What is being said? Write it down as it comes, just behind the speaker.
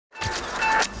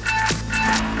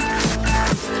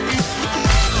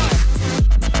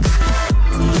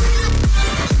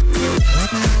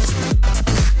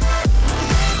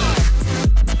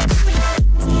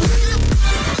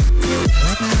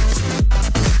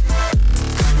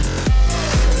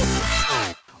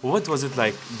What was it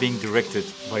like being directed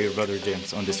by your brother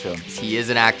James on this film? He is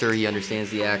an actor, he understands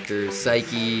the actor's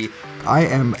psyche. I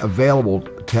am available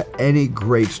to any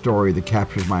great story that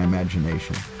captures my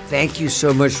imagination. Thank you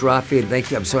so much, Raffi, and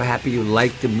thank you. I'm so happy you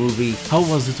liked the movie. How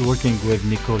was it working with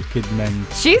Nicole Kidman?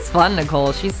 She's fun,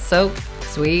 Nicole. She's so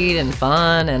sweet and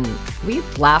fun, and we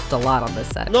laughed a lot on this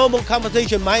set. Normal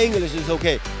conversation, my English is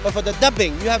okay. But for the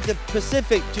dubbing, you have the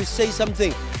Pacific to say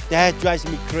something. That drives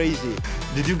me crazy.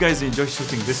 Did you guys enjoy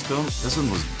shooting this film? This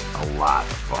one was a lot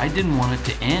of fun. I didn't want it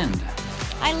to end.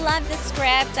 I loved the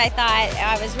script. I thought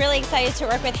I was really excited to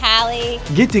work with Hallie.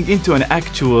 Getting into an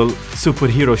actual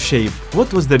superhero shape,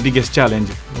 what was the biggest challenge?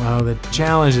 Well, the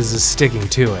challenge is sticking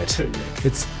to it.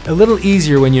 It's a little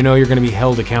easier when you know you're going to be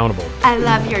held accountable. I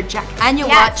love your jacket and your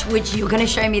watch, which you're going to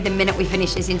show me the minute we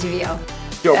finish this interview.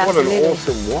 Yo, what an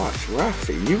awesome watch,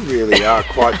 Raffi. You really are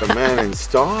quite the man in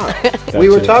style. We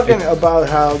were talking about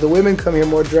how the women come here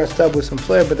more dressed up with some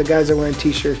flair, but the guys are wearing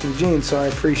t-shirts and jeans, so I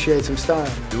appreciate some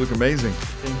style. You look amazing.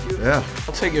 Thank you. Yeah.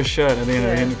 I'll take your shirt at the end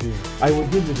of the interview. I will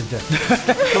give you the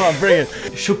jacket. Come on, bring it.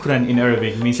 Shukran in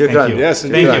Arabic means Shukran. thank you. Yes,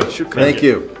 thank you. Thank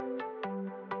you.